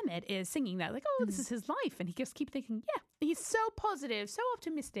character Emmett is singing that, like, "Oh, this is his life," and he just keeps thinking, "Yeah, he's so positive, so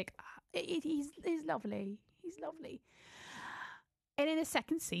optimistic. He's lovely. He's lovely." And in the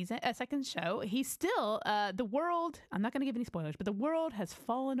second show, he's still the world. I'm not going to give any spoilers, but the world has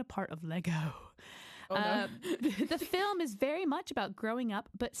fallen apart of Lego. Oh, no. The film is very much about growing up,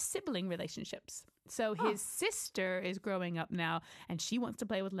 but sibling relationships. So his sister is growing up now, and she wants to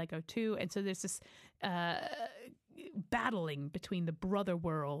play with Lego too. And so there's this battling between the brother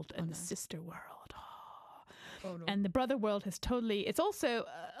world and the sister world. Oh, no. And the brother world has totally. It's also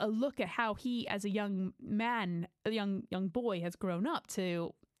a look at how he, as a young man, a young boy, has grown up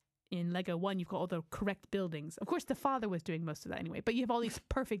to. In Lego 1, you've got all the correct buildings. Of course, the father was doing most of that anyway, but you have all these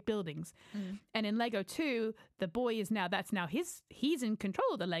perfect buildings. And in Lego 2, the boy is now he's in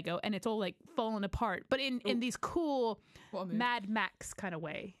control of the Lego, and it's all like falling apart, but in these cool Mad Max kind of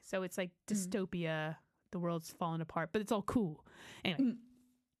way. So it's like dystopia, the world's falling apart, but it's all cool. Anyway,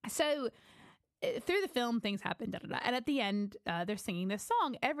 so through the film, things happen, and at the end, they're singing this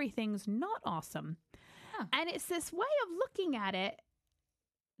song, "Everything's Not Awesome." And it's this way of looking at it.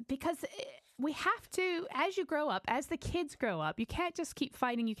 Because we have to, as you grow up, as the kids grow up, you can't just keep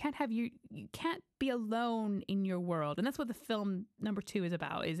fighting. You can't be alone in your world. And that's what the film number 2 is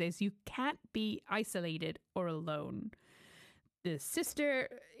about, is you can't be isolated or alone. The sister,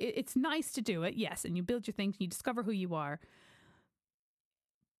 it's nice to do it, yes, and you build your things and you discover who you are.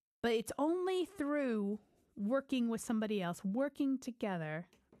 But it's only through working with somebody else, working together.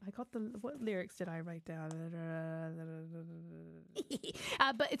 I got what lyrics did I write down?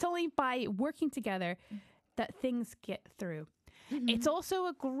 But it's only by working together that things get through. It's also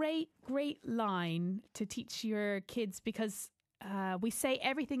a great, great line to teach your kids because we say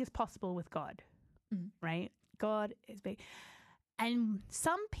everything is possible with God, right? God is big. And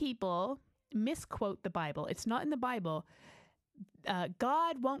some people misquote the Bible. It's not in the Bible.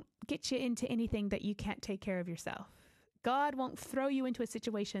 God won't get you into anything that you can't take care of yourself. God won't throw you into a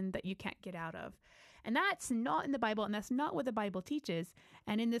situation that you can't get out of. And that's not in the Bible, and that's not what the Bible teaches.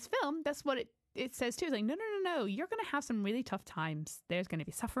 And in this film, that's what it says too. It's like, no. You're going to have some really tough times. There's going to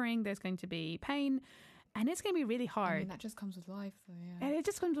be suffering. There's going to be pain. And it's going to be really hard. I mean, that just comes with life, though, yeah. And it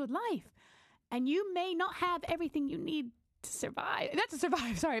just comes with life. And you may not have everything you need to survive. Not to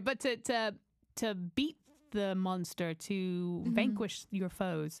survive, sorry, but to beat the monster, to vanquish your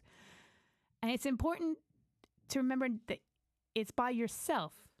foes. And it's important to remember that it's by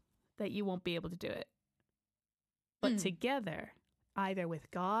yourself that you won't be able to do it. But together, either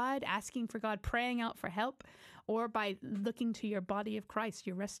with God, asking for God, praying out for help, or by looking to your body of Christ,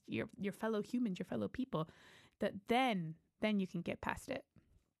 your fellow humans, your fellow people, that then you can get past it.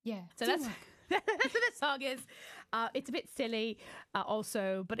 Yeah. So that's what the song is. It's a bit silly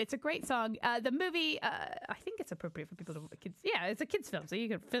also, but it's a great song. The movie, I think it's appropriate for people to kids. Yeah, it's a kids film, so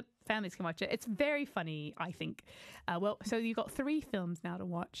families can watch it. It's very funny, I think. So you've got 3 films now to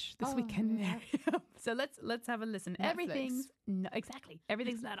watch this weekend. Yeah. So let's have a listen. Netflix.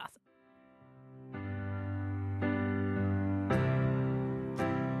 Everything's not awesome.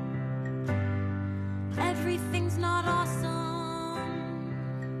 Everything's not awesome.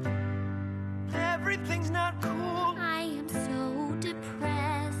 Everything's not cool. I am so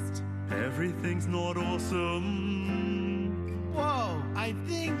depressed. Everything's not awesome. Whoa, I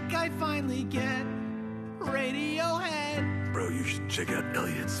think I finally get Radiohead. Bro, you should check out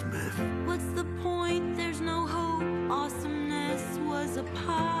Elliott Smith. What's the point? There's no hope. Awesomeness was a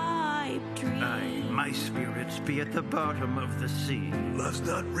pipe dream. Aye, my spirits be at the bottom of the sea. Love's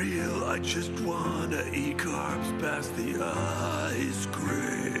not real. I just wanna eat carbs past the ice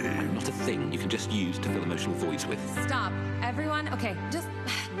cream. Not a thing you can just use to fill emotional voids with. Stop. Everyone, okay, just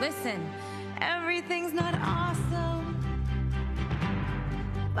listen. Everything's not awesome.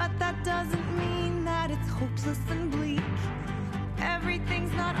 But that doesn't mean that it's hopeless and bleak.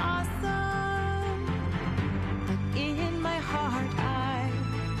 Everything's not awesome. But in my heart, I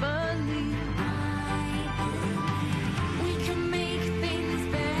believe. We can make things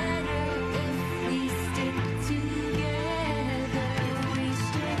better if we stick together. If we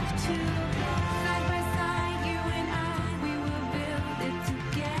stick together. Side by side, you and I, we will build it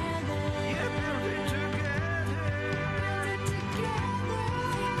together. Build it together. Together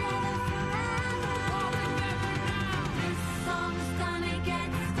forever. This song's gonna get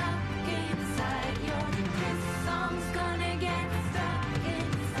stuck inside your. This song's gonna get stuck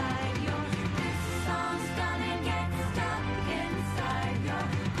inside your. This song's gonna get stuck inside your.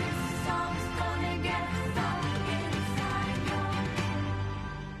 This song's gonna get stuck inside your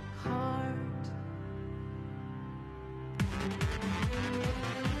heart.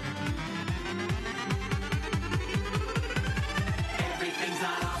 Everything's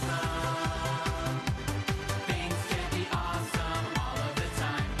not awesome. Things can be awesome all of the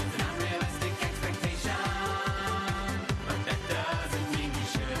time. It's an unrealistic expectation. But that doesn't mean we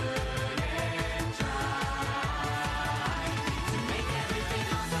shouldn't try to make everything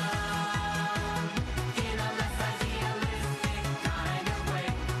awesome in a less idealistic kind of way.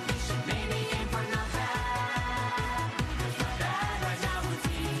 We should maybe aim for not bad. 'Cause not bad right now would be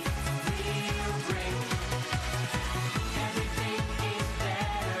real great. Everything is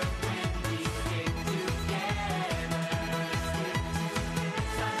better when we stick together.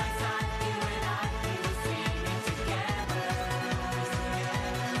 Side by side, you and I, we will sing it together.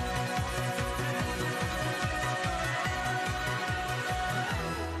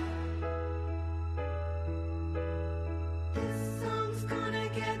 This song's gonna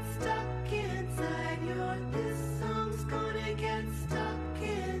get stuck inside your. This song's gonna get stuck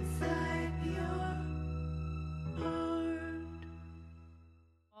inside your heart.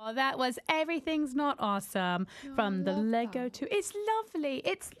 Oh, that was Everything's Not Awesome from the love Lego that. 2. It's lovely.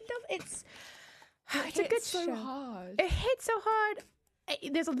 It's it's a good hits so show. hard. It hits so hard.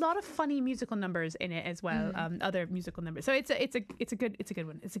 There's a lot of funny musical numbers in it as well. Other musical numbers. So it's a good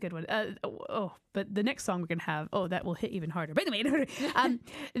one. It's a good one. But the next song we're gonna have, that will hit even harder. But anyway,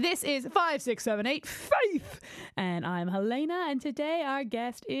 this is 5678 Faith, and I'm Helena, and today our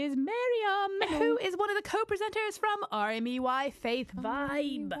guest is Miriam, who is one of the co-presenters from RMEY Faith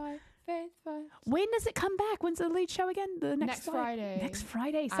Vibe. Faith Vibe. When does it come back? When's the lead show again? The Next Friday. Next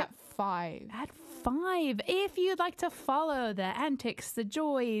Friday. So At 5. at 5. If you'd like to follow the antics, the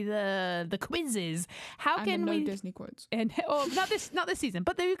joy, the quizzes, how And can the no we? Disney quotes. And not this season,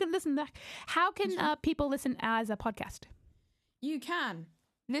 but you can listen. How can people listen as a podcast? You can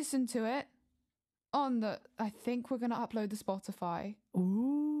listen to it on the. I think we're going to upload the Spotify.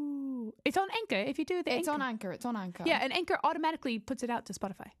 Ooh, it's on Anchor. If you do the It's on Anchor. It's on Anchor. Yeah, and Anchor automatically puts it out to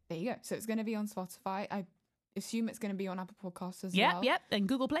Spotify. There you go. So it's going to be on Spotify. I assume it's going to be on Apple Podcasts as Yep, well. yep, and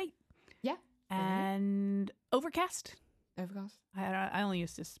Google Play Yeah. and Overcast. Overcast. I only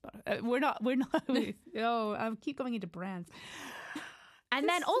use this Spotify. We're not. I keep going into brands. And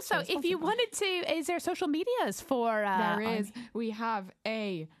then also, if you wanted to, is there social medias for? There is. We have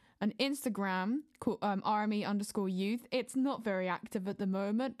an Instagram called RME_youth. It's not very active at the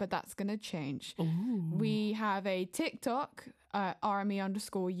moment, but that's going to change. Ooh. We have a TikTok,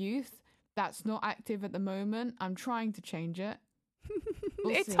 RME_youth. That's not active at the moment. I'm trying to change it.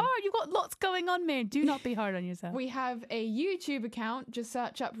 We'll It's see. hard. You've got lots going on, man. Do not be hard on yourself. We have a YouTube account. Just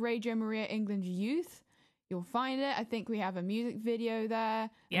search up Radio Maria England Youth. You'll find it. I think we have a music video there.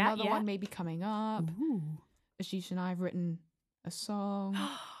 Yeah, Another yeah. one maybe coming up. Ooh. Ashish and I have written a song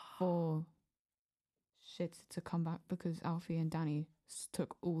for shit to come back because Alfie and Danny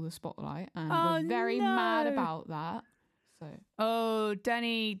took all the spotlight, and Oh, we're very mad no. about that. So Oh,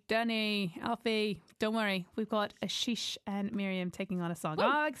 Danny, Alfie, don't worry. We've got Ashish and Miriam taking on a song.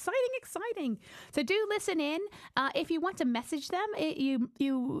 Oh, exciting. So do listen in. If you want to message them, you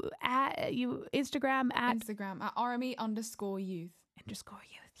Instagram at Instagram at RME_youth. _youth.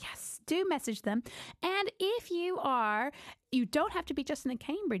 Yes, do message them. And if you don't have to be just in the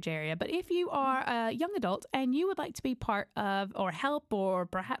Cambridge area, but if you are a young adult and you would like to be part of or help or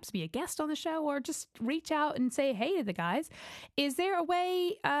perhaps be a guest on the show or just reach out and say hey to the guys, is there a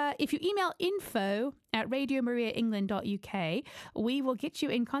way, if you email info@radiomariaengland.uk, we will get you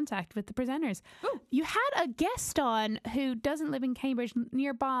in contact with the presenters. You had a guest on who doesn't live in Cambridge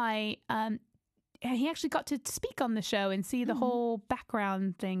nearby, and he actually got to speak on the show and see the whole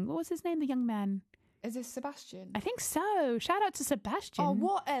background thing. What was his name? The young man. Is this Sebastian? I think so. Shout out to Sebastian. Oh,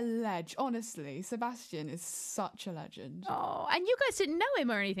 what a ledge. Honestly, Sebastian is such a legend. Oh, and you guys didn't know him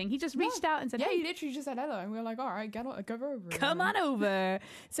or anything. He just reached out and said, Yeah, hey, he literally just said hello, and we were like, all right, go over. come on over.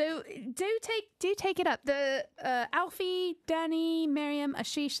 So do take it up. The Alfie, Danny, Miriam,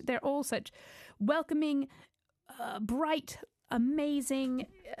 Ashish, they're all such welcoming, bright, amazing,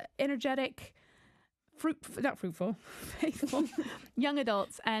 energetic, faithful young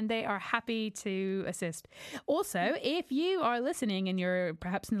adults, and they are happy to assist. Also, if you are listening and you're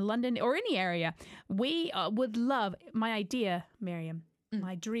perhaps in London or any area, we would love, my idea, Miriam,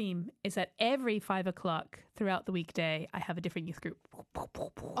 my dream is that every 5 o'clock throughout the weekday, I have a different youth group. Oh,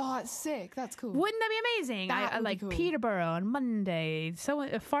 that's sick. That's cool. Wouldn't that be amazing? That I would be like cool. Peterborough on Monday,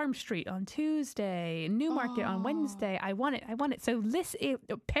 Farm Street on Tuesday, Newmarket on Wednesday. I want it. So listen,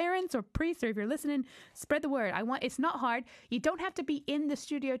 parents or priests, or if you're listening, spread the word. It's not hard. You don't have to be in the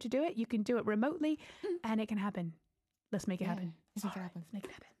studio to do it. You can do it remotely, and it can happen. Let's make it happen. Let's make it happen. Let's make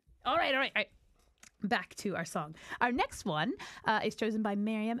it happen. All right. Back to our song. Our next one is chosen by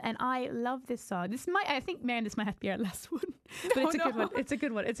Miriam, and I love this song. I think, Miriam, this might have to be our last one, but it's a good one. It's a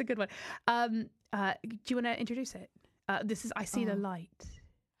good one. It's a good one. Do you want to introduce it? This is I See the Light.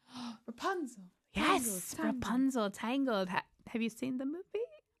 Rapunzel. Yes, Tangled. Rapunzel, Tangled. Have you seen the movie?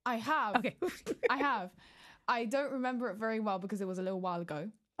 I have. Okay. I have. I don't remember it very well because it was a little while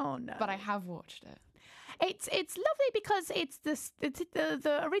ago, Oh no. but I have watched it. It's lovely because it's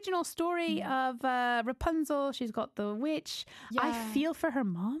the original story of Rapunzel. She's got the witch. I Yeah. feel for her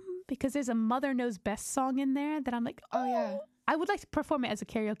mom because there's a Mother Knows Best song in there that I'm like, Oh, yeah. I would like to perform it as a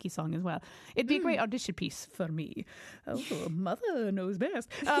karaoke song as well. It'd be a great audition piece for me. Oh, Mother Knows Best.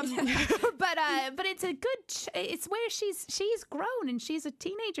 But it's a good. It's where she's grown and she's a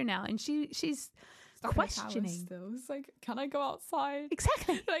teenager now, and she's Stuck in a tower questioning. Still. It's like, can I go outside?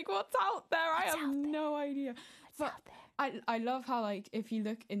 Exactly. Like, what's out there? I What's have out there? no idea. But out there? I love how, like, if you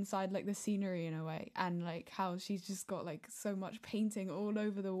look inside, like, the scenery in a way, and like how she's just got like so much painting all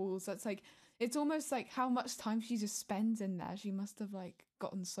over the walls. That's like, it's almost like how much time she just spends in there. She must have like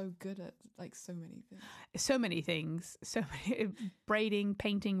gotten so good at like so many things. So many things. So many braiding,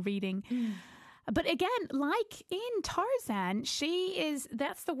 painting, reading. But again, like in Tarzan,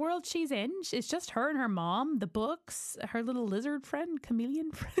 that's the world she's in. It's just her and her mom, the books, her little lizard friend,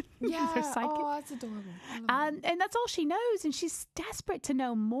 chameleon friend, Yeah. her sidekick. Oh, that's adorable. I love it. And that's all she knows. And she's desperate to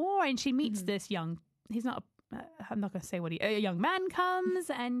know more. And she meets this young, he's not, I'm not going to say what a young man comes.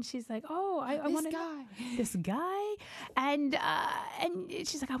 And she's like, oh, I This want to guy. this guy. And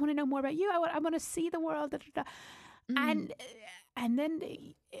she's like, I want to know more about you. I want to see the world. Da, da, da. And then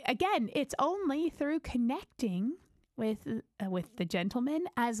again, it's only through connecting with the gentleman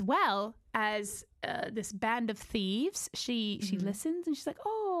as well as this band of thieves. She listens and she's like,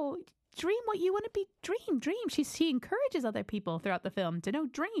 oh, dream what you want to be. Dream. She encourages other people throughout the film to know,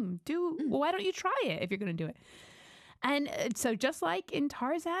 dream. Why don't you try it if you're going to do it? And so just like in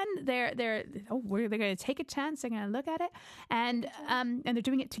Tarzan, they're going to take a chance. They're going to look at it, and they're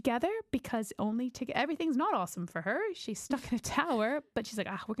doing it together because everything's not awesome for her. She's stuck in a tower, but she's like,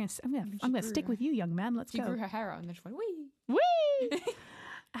 I'm going to stick with you, young man. Let's She go. grew her hair out and then she went, wee. Whee!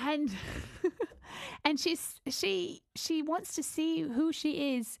 and she wants to see who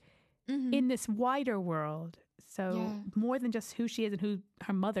she is in this wider world. So Yeah. more than just who she is and who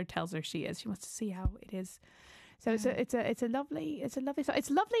her mother tells her she is. She wants to see how it is. So it's a lovely song. It's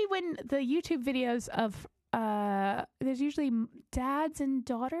lovely when the YouTube videos of there's usually dads and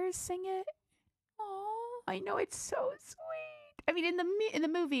daughters sing it. Oh, I know, it's so sweet. I mean, in the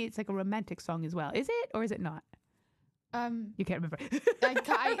movie, it's like a romantic song as well. Is it or is it not? You can't remember.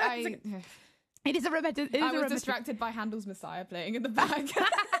 It is a romantic. I was distracted by Handel's Messiah playing in the back.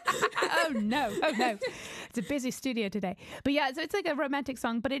 Oh no! It's a busy studio today. But yeah, so it's like a romantic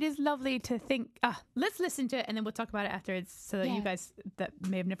song, but it is lovely to think. Let's listen to it, and then we'll talk about it afterwards, so that you guys that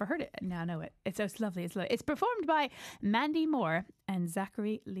may have never heard it now know it. It's lovely. It's lovely. It's performed by Mandy Moore and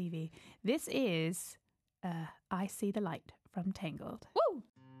Zachary Levi. This is "I See the Light" from Tangled. Woo!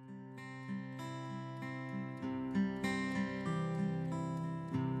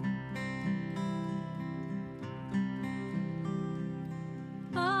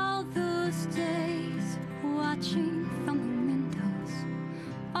 All those days watching from the windows,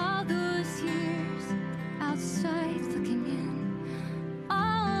 all those years outside looking in,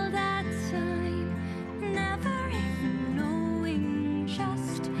 all that time never even knowing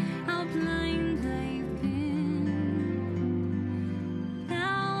just how blind I've been.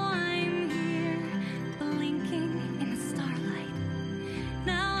 Now I'm here blinking in the starlight.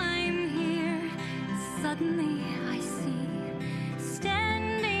 Now I'm here, suddenly I see.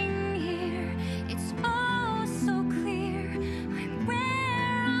 Standing here, it's all so clear. I'm where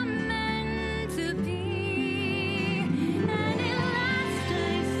I'm meant to be. And at last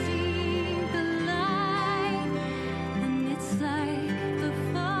I see the light. And it's like the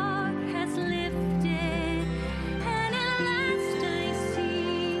fog has lifted. And at last I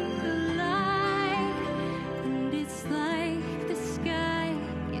see the light. And it's like the sky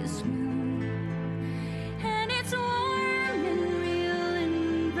is new. And it's warm and real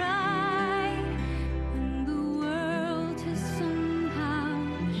and bright, and the world has somehow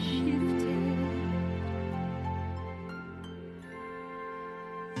shifted.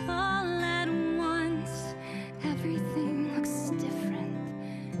 All at once, everything looks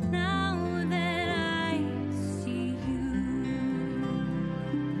different now that I see you.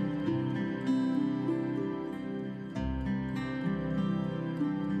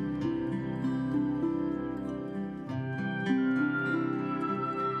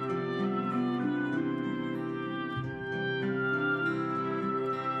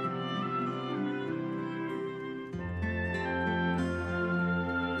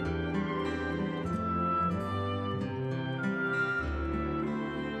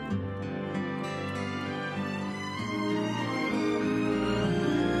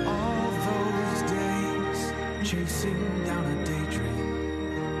 All those days chasing down a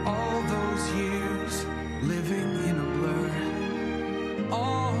daydream. All those years living in a blur.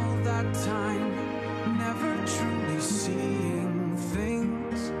 All that time never truly seeing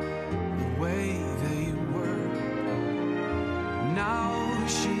things the way they were. Now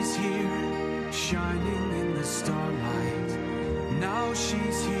she's here shining in the starlight. Now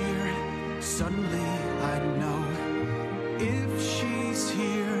she's here, suddenly I know. If she's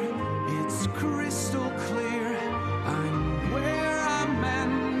here, it's crystal clear. I'm where I'm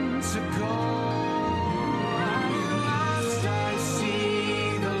meant to go. And at last I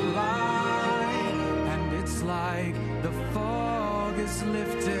see the light, and it's like the fog is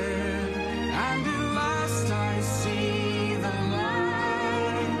lifted. And at last I see the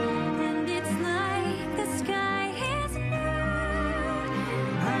light, And it's like the sky is blue.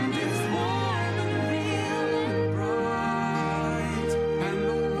 and it's warm and real and bright, and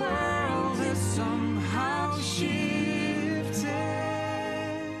the world has somehow shifted.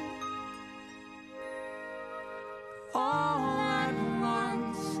 All at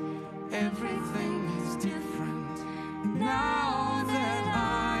once, everything is different now that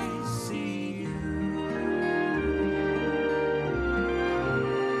I see you.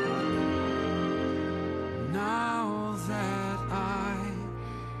 Now that I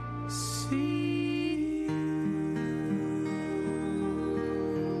see you.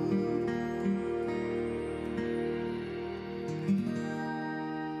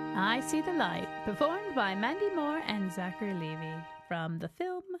 I See the Light, performed by Mandy Moore and Zachary Levi from the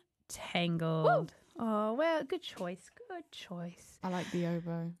film Tangled. Oh, well, good choice. Good choice. I like the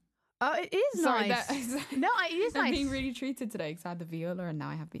oboe. Oh, it is Sorry, nice. that is- No, it is I'm nice. being really treated today because I had the viola and now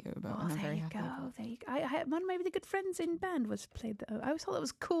I have the oboe. Oh, and I'm there very you happy. go. about There you go. I had one of my really good friends in band was played the. I always thought it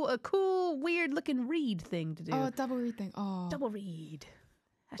was cool. A cool, weird looking reed thing to do. Oh, a double reed thing. Oh, Double reed.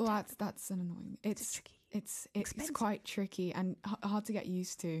 well, that's an annoying. It's tricky. It's Expensive. quite tricky and hard to get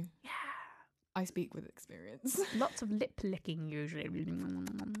used to. Yeah. I speak with experience. Lots of lip licking usually.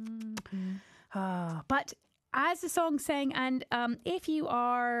 But as the song sang, and if you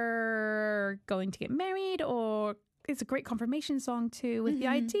are going to get married, or it's a great confirmation song too, with the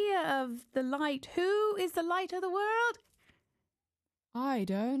idea of the light. Who is the light of the world? I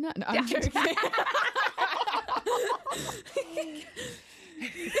don't know. No, I'm joking.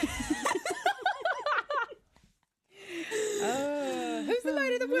 Who's the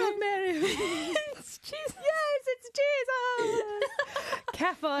light of the world, Mary? It's Jesus. Yes, it's Jesus.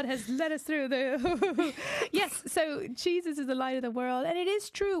 Cathod has led us through the. Yes, so Jesus is the light of the world, and it is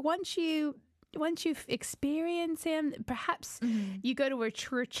true. Once you experience him, perhaps you go to a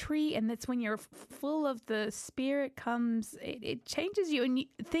retreat, and that's when you're full of the Spirit comes. It changes you, and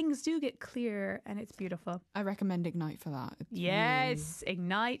things do get clearer, and it's beautiful. I recommend Ignite for that. It's Yes,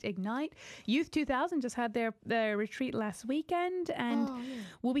 Ignite. Youth 2000 just had their retreat last weekend, and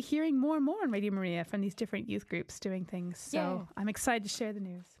we'll be hearing more and more on Radio Maria from these different youth groups doing things. So Yeah. I'm excited to share the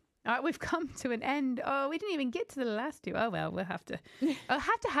news. All right, we've come to an end. Oh, we didn't even get to the last two. Oh, well, we'll have to. I'll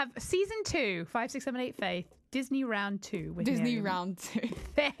have to have season 2, 5, 6, 7, 8, Faith, Disney round 2. With Disney Miriam. round 2.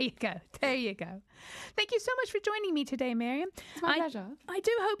 There you go. Thank you so much for joining me today, Miriam. It's my pleasure. I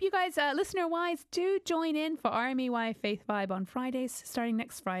do hope you guys, listener-wise, do join in for RMEY Faith Vibe on Fridays, starting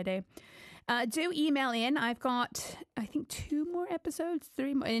next Friday. Do email in. I've got, I think, 2 more episodes,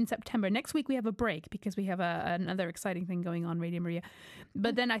 3 more in September. Next week we have a break because we have another exciting thing going on Radio Maria.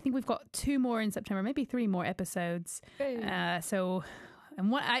 But then I think we've got 2 more in September, maybe 3 more episodes. And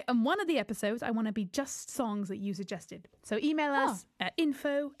one of the episodes, I want to be just songs that you suggested. So email us at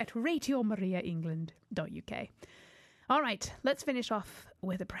info@radiomariaengland.uk. All right, let's finish off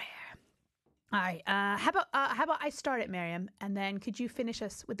with a prayer. All right, how about I start it, Miriam, and then could you finish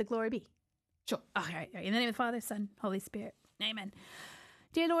us with the Glory Be? Sure. All right. In the name of the Father, Son, Holy Spirit. Amen.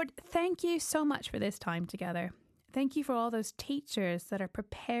 Dear Lord, thank you so much for this time together. Thank you for all those teachers that are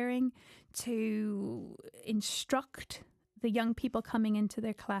preparing to instruct the young people coming into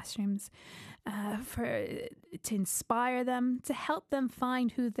their classrooms, to inspire them, to help them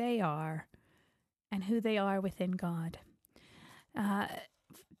find who they are and who they are within God.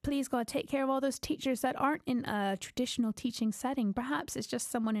 Please, God, take care of all those teachers that aren't in a traditional teaching setting. Perhaps it's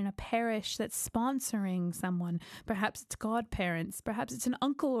just someone in a parish that's sponsoring someone. Perhaps it's godparents. Perhaps it's an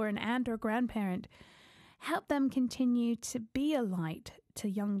uncle or an aunt or grandparent. Help them continue to be a light to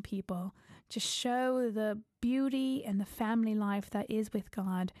young people, to show the beauty and the family life that is with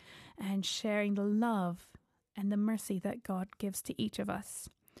God and sharing the love and the mercy that God gives to each of us.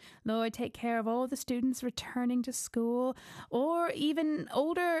 Lord, take care of all the students returning to school, or even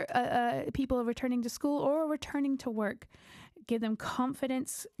older people returning to school or returning to work. Give them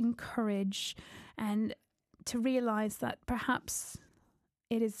confidence and courage, and to realize that perhaps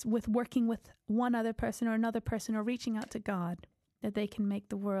it is with working with one other person or another person or reaching out to God that they can make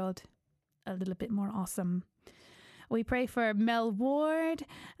the world a little bit more awesome. We pray for Mel Ward,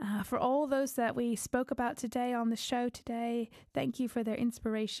 for all those that we spoke about today on the show today. Thank you for their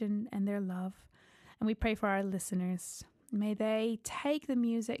inspiration and their love. And we pray for our listeners. May they take the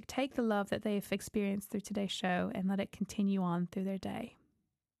music, take the love that they've experienced through today's show, and let it continue on through their day.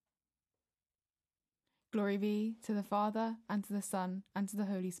 Glory be to the Father, and to the Son, and to the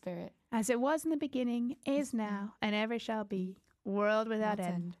Holy Spirit. As it was in the beginning, is now, and ever shall be, world without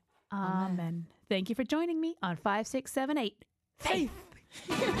end. Amen. Thank you for joining me on 5, 6, 7, 8. Faith!